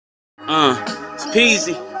It's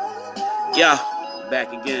Peasy. Yeah,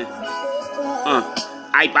 back again.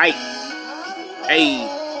 I bite. Hey,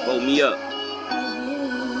 hold me up.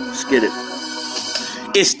 Let's get it.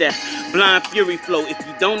 It's that blind fury flow. If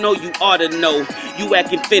you don't know, you ought to know. You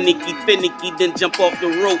acting finicky, then jump off the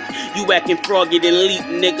rope. You acting froggy, then leap,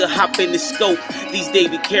 nigga, hop in the scope. These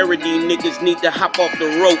David Carradine niggas need to hop off the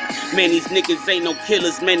rope. Man, these niggas ain't no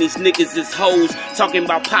killers, man, these niggas is hoes. Talking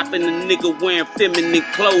about popping a nigga wearing feminine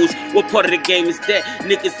clothes. What part of the game is that?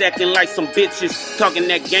 Niggas acting like some bitches. Talking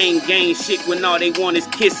that gang shit when all they want is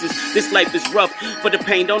kisses. This life is rough, but the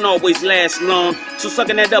pain don't always last long. So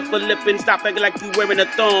sucking that upper lip and stop acting like you wearing a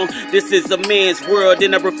thong. This is a man's world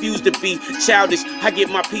and I refuse to be childish. I get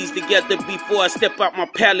my peace together before I step out my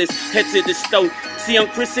palace. Head to the stove. See, I'm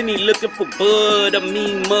Chris and he looking for bud. I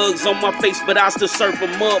mean mugs on my face, but I still serve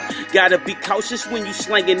them up. Gotta be cautious when you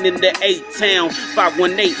slanging in the 8-town.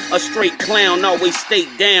 518, a straight clown, always stay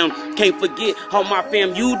down. Can't forget all my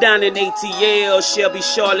fam, you down in ATL. Shelby,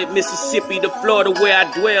 Charlotte, Mississippi, the Florida where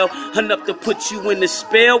I dwell. Enough to put you in the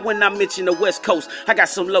spell when I mention the West Coast. I got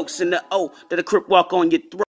some lokes in the O that a crip walk on your throat.